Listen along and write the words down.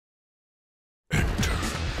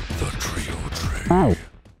Hey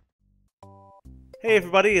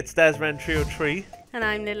everybody, it's Dinosaur Land. And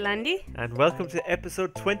I'm lilAndy. And welcome to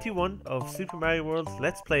episode 21 of Super Mario World's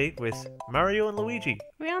Let's Play with Mario and Luigi.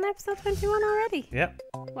 We're on episode 21 already? Yep.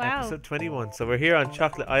 Wow. Episode 21. So we're here on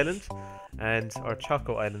Chocolate Island, or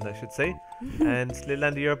Choco Island I should say. And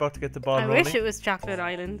lilAndy, you're about to get the ball rolling. I wish it was Chocolate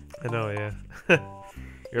Island. I know, yeah.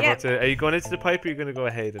 Are you going into the pipe or are you going to go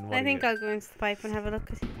ahead? And I think I'll go into the pipe and have a look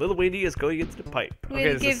at it. Little Weenie is going into the pipe. We'll Okay,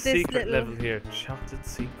 there's a give this secret little- level here. Chocolate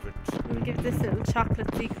secret. We'll give this little chocolate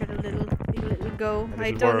secret a little go. A I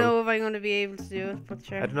little don't whirl. know if I'm going to be able to do it, but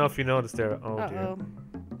sure. I don't know if you noticed there. Oh Uh-oh. dear.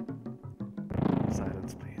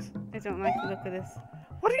 Silence, please. I don't like the look of this.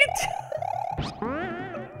 What are you doing?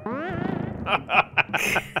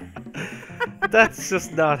 That's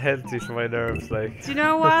just not healthy for my nerves, like. Do you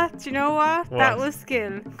know what? That What? was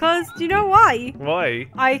skill. Because, do you know why? Why?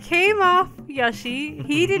 I came off Yoshi,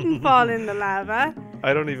 he didn't fall in the lava,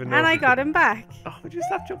 I don't even know. and if I you got could- him back. Oh, would you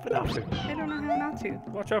stop jumping off it? I don't know how not to.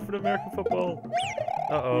 Watch out for the American football.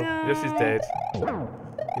 Uh-oh. No. Yoshi's dead. You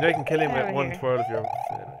know you can kill him Get with out one here. twirl of your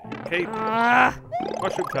cape. Ah!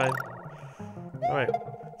 Mushroom time. Alright.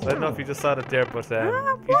 So I don't know if you just saw it there, but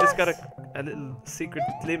you just got a little secret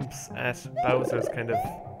glimpse at Bowser's kind of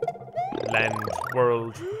land,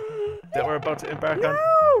 world that we're about to embark on.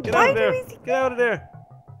 No! Get Why out of there! do we... Get out of there!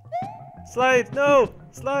 Slide! No!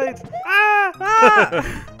 Slide! Ah!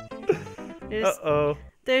 Ah! Uh-oh.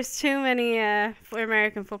 There's too many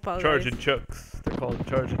American football Charging guys. chucks. They're called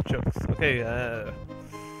charging chucks. Okay,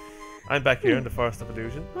 I'm back here in the Forest of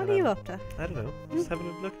Illusion. What and are you I'm- up to? I don't know. Just having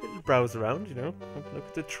a little browse around, you know. Have a look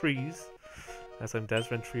at the trees. As I'm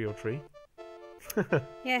Desmond 303.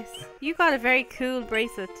 Yes, you got a very cool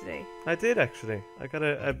bracelet today. I did actually. I got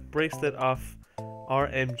a bracelet off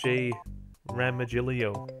RMJ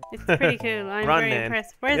Ramagilio. It's pretty cool. I'm Ron very Man.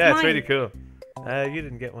 impressed. Where's Yeah, mine? it's really cool. You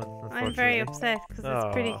didn't get one, unfortunately. I'm very upset because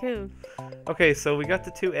it's pretty Aw. cool. Okay, so we got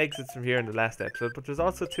the 2 exits from here in the last episode, but there's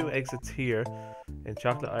also 2 exits here in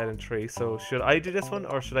Chocolate Island 3. So should I do this one,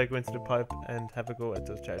 or should I go into the pipe and have a go at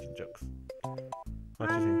those charging jugs? What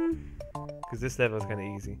do you think? Because this level is kind of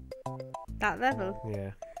easy. That level.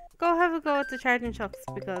 Yeah. Go have a go at the charging chucks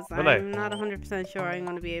because Will I? I'm not 100% sure I'm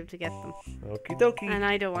going to be able to get them. Okie dokie. And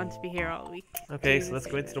I don't want to be here all week. Okay, doing so let's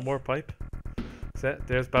the go same into the warp pipe. So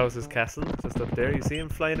there's Bowser's castle, just up there. You see him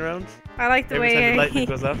flying around? I like the Every time the way lightning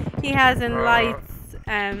goes off. he has in lights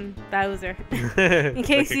Bowser. In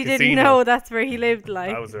case you didn't know, that's where he lived,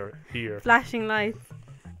 like. Bowser, here. Flashing lights.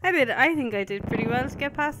 I think I did pretty well to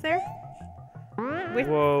get past there.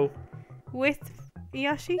 Whoa. With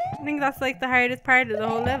Yoshi. I think that's like the hardest part of the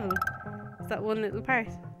whole level. It's that one little part.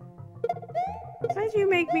 Why did you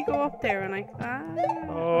make me go up there and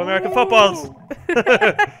Oh, American footballs!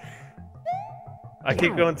 I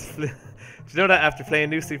keep going to... Do you know that after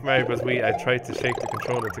playing New Super Mario Bros. Wii, I tried to shake the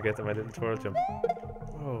controller to get to my little twirl jump.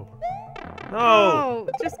 Whoa. No! Oh,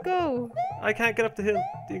 just go. I can't get up the hill,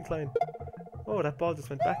 the incline. Oh, that ball just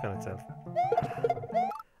went back on itself.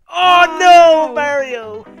 Oh no,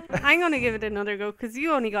 Mario! I'm gonna give it another go because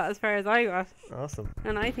you only got as far as I got, Awesome.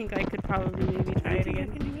 and I think I could probably maybe try it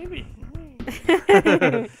again.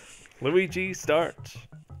 Luigi, start.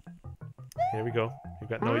 Here we go. You've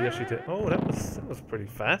got no Yoshi to... Oh, that was pretty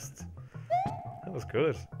fast. That was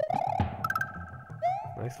good.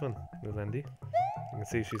 Nice one, lilAndy. You can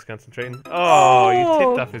see she's concentrating. Oh, you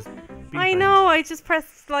tipped off his beat I band. know, I just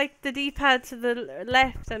pressed like the D-pad to the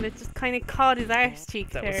left and it just kind of caught his arse cheek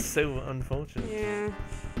That there. was so unfortunate. Yeah,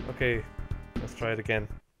 Okay, let's try it again.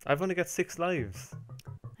 I've only got 6 lives.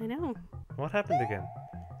 I know. What happened again?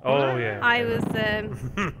 Oh, yeah. I okay.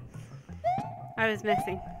 was I was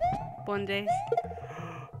messing one day.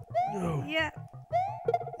 No. Yeah.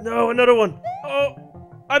 No, another one. Oh,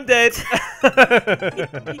 I'm dead.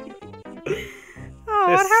 Oh,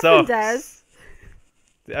 what happened, Des? sucks.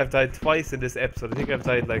 I've died twice in this episode. I think I've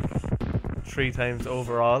died like 3 times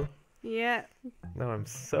overall. Yeah. Now I'm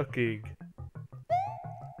sucking.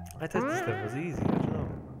 I thought this stuff was easy. I don't know.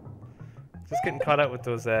 Just getting caught out with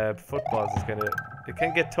those footballs is kind of... It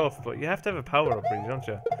can get tough, but you have to have a power up, really, don't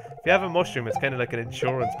you? If you have a mushroom, it's kind of like an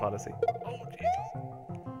insurance policy. Oh, Jesus.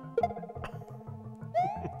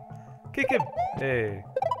 Kick him! Hey.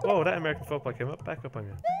 Whoa, that American football came up, back up on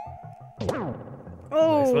you.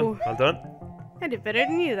 Oh, Nice one. Well done. I did better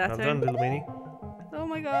than you that Well time. done, little weenie. Oh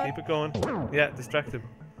my god. Keep it going. Yeah, distract him.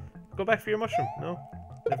 Go back for your mushroom. No?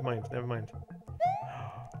 Never mind, never mind.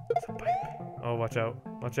 It's a pipe. Oh, watch out.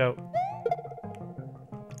 Watch out.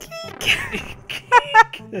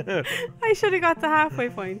 I should have got the halfway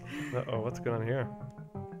point. Uh-oh, what's going on here?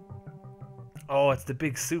 Oh, it's the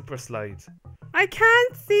big super slide. I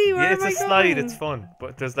can't see where Yeah, it's am a I slide. going? It's fun,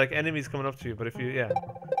 but there's like enemies coming up to you. But if you, yeah,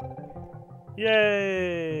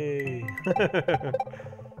 yay!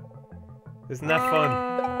 Isn't that fun?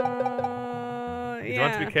 You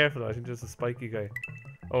want to Yeah. be careful. I think there's a spiky guy.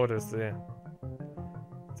 Oh, there's the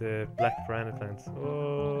black piranha plants.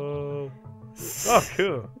 Oh, oh,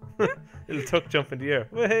 cool. Little tuck jump in the air.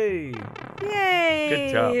 Hey! Yay!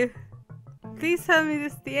 Good job. Please tell me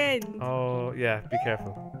this is the end. Oh, yeah. Be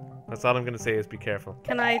careful. That's all I'm gonna say is be careful.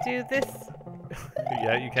 Can I do this?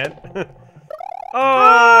 Yeah, you can.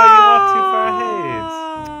 Oh, you walked too far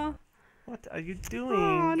ahead. What are you doing?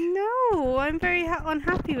 Oh no, I'm very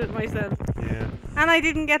unhappy with myself. Yeah. And I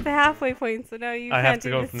didn't get the halfway point, so now you I can't have to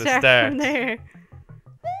do go the from the start start. from there.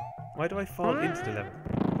 Why do I fall into the level?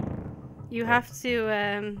 You have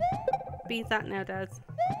to beat that now, Dad.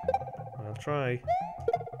 I'll try.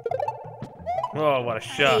 Oh, what a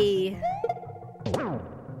shot. Hey.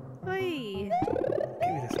 Hey.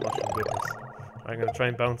 Give me this mushroom goodness. I'm going to try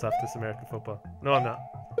and bounce off this American football. No, I'm not.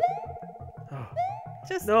 Oh,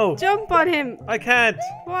 Just no. jump on him. I can't.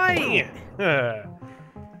 Why?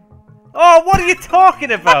 Oh, what are you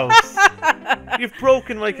talking about? You've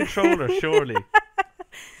broken my controller, surely.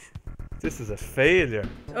 This is a failure.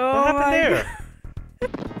 Oh, What happened my there?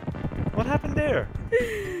 What happened there?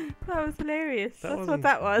 That was hilarious. That That's wasn't- what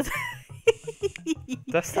that was.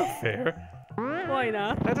 That's not fair. Why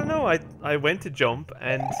not? I don't know. I went to jump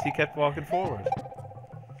and he kept walking forward.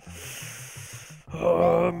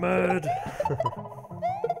 Oh, I'm mad.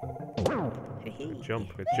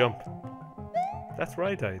 Jump, good jump. That's where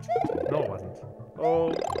I died. No, it wasn't.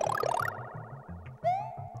 Oh.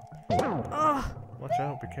 Oh, Watch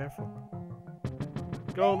out, be careful.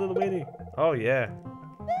 Go, little Winnie. Oh, yeah.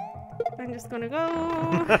 I'm just gonna go.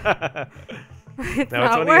 Now It's it's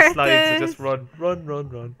not only a worth slide, it. so just run, run, run,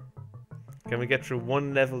 run. Can we get through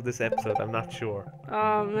one level this episode? I'm not sure.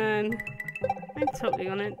 Oh man, I'm totally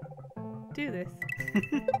gonna do this.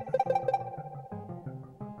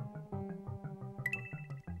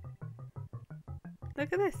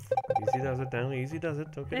 Look at this. Easy does it down, easy does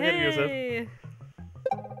it. Don't get ahead of yourself. Hey.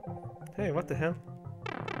 Hey, what the hell?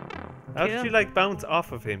 How did Cool. you like bounce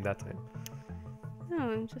off of him that time? No,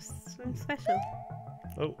 I'm special.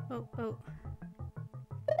 Oh, Oh, oh.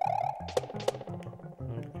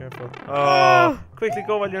 oh, be careful. Oh, quickly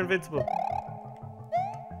go while you're invincible.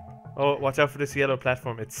 Oh, watch out for this yellow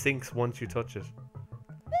platform. It sinks once you touch it.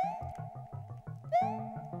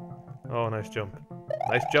 Oh, nice jump.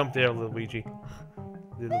 Nice jump there, little Luigi.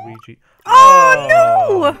 Little Luigi. Oh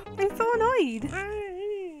no! I'm so annoyed.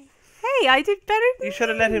 Hey, I did better than You should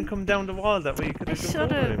have let him come down the wall. That way you could I have jumped should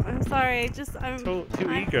over have. him. I'm sorry. I'm Too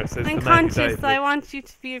eager, says I'm the man who conscious. died. I want you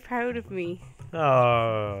to be proud of me.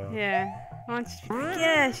 Oh. Yeah. I want you to be like,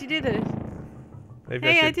 yeah, she did it. Maybe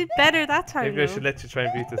Hey, I I should, did better that time. maybe I though. should let you try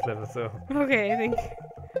and beat this level. So. Okay,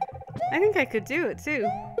 I think I could do it too.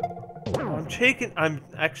 Oh, I'm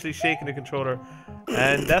actually shaking the controller,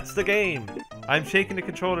 and that's the game. I'm shaking the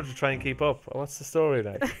controller to try and keep up. What's the story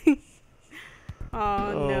like?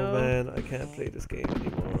 Oh no. Man, I can't play this game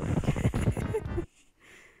anymore.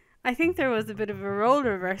 I think there was a bit of a role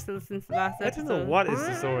reversal since the last I episode. don't know what is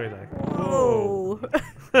the story like. Whoa.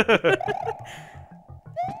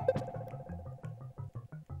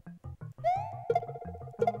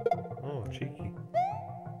 Oh, cheeky.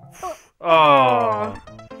 Oh. Oh,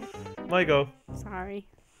 my go. Sorry.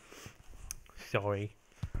 Sorry,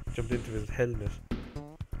 jumped into his helmet.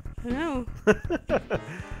 No.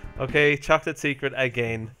 Okay, chocolate secret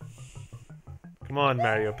again. Come on,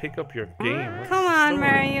 Mario, pick up your game. What's Come the on,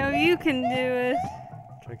 story? Mario, you can do it.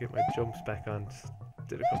 Try to get my jumps back on. Just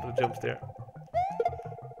did a couple of jumps there.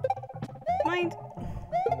 Mind.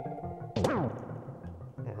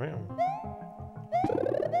 Alright.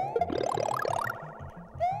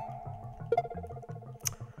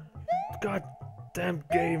 God damn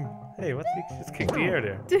game. Hey, what did you just kick the air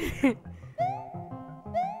there?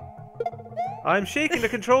 I'm shaking the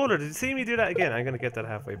controller. Did you see me do that again? I'm gonna get that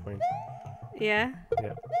halfway point. Yeah?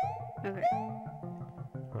 Yeah. Okay.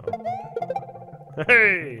 Uh-oh.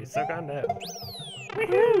 Hey, suck on that.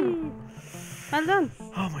 Woohoo! Well done.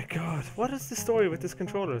 Oh my god, what is the story with this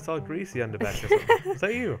controller? It's all greasy on the back or something. Is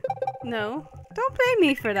that you? No. Don't blame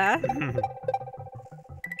me for that.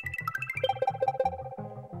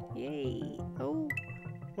 Yay. Oh.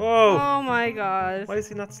 Whoa! Oh my god. Why is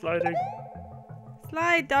he not sliding?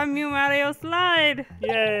 Slide, damn you, Mario, slide.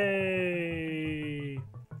 Yay!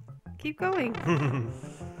 Keep going.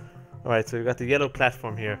 Alright, so we've got the yellow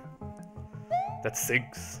platform here. That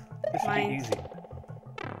sinks. This should Mine. be easy.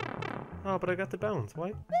 Oh, but I got the bounce.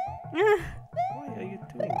 Why? Why are you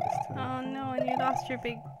doing this to me? Oh no, and you lost your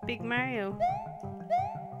big Mario.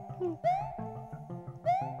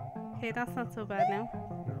 Okay, that's not so bad now.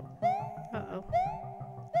 No. Uh-oh.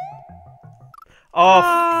 Oh,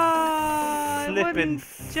 I flipping wouldn't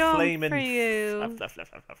jump flaming. for you. Flap.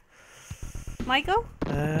 Michael?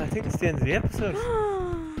 I think it's the end of the episode.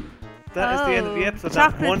 Oh, That is the end of the episode.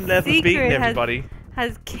 That Chocolate one level Secret beaten, everybody.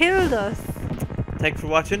 has killed us. Thanks for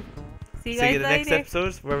watching. See you See guys you in the next later.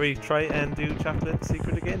 episode where we try and do Chocolate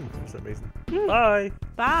Secret again for some reason. Mm. Bye.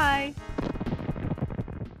 Bye.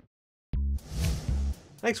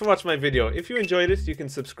 Thanks for watching my video. If you enjoyed it, you can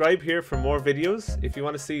subscribe here for more videos. If you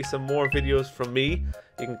want to see some more videos from me,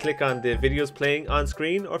 you can click on the videos playing on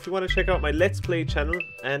screen. Or if you want to check out my Let's Play channel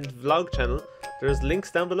and vlog channel, there's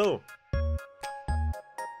links down below.